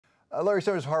Larry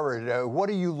Summers, Harvard, what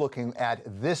are you looking at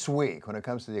this week when it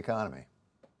comes to the economy?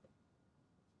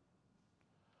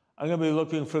 I'm going to be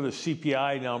looking for the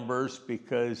CPI numbers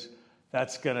because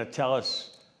that's going to tell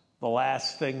us the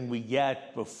last thing we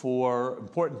get before,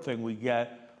 important thing we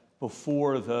get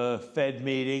before the Fed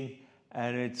meeting,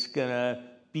 and it's going to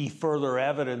be further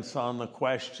evidence on the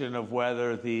question of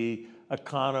whether the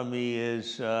economy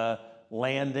is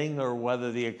landing or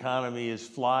whether the economy is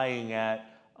flying at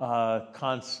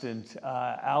constant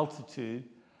altitude.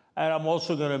 And I'm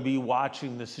also going to be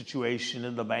watching the situation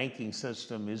in the banking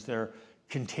system. Is there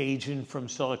contagion from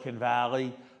Silicon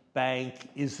Valley Bank?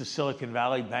 Is the Silicon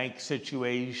Valley Bank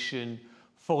situation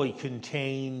fully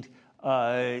contained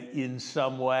in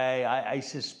some way? I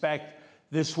suspect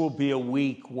this will be a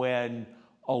week when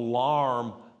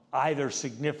alarm either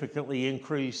significantly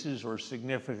increases or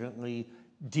significantly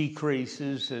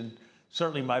decreases. And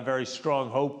certainly my very strong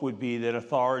hope would be that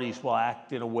authorities will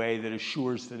act in a way that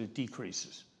assures that it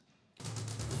decreases.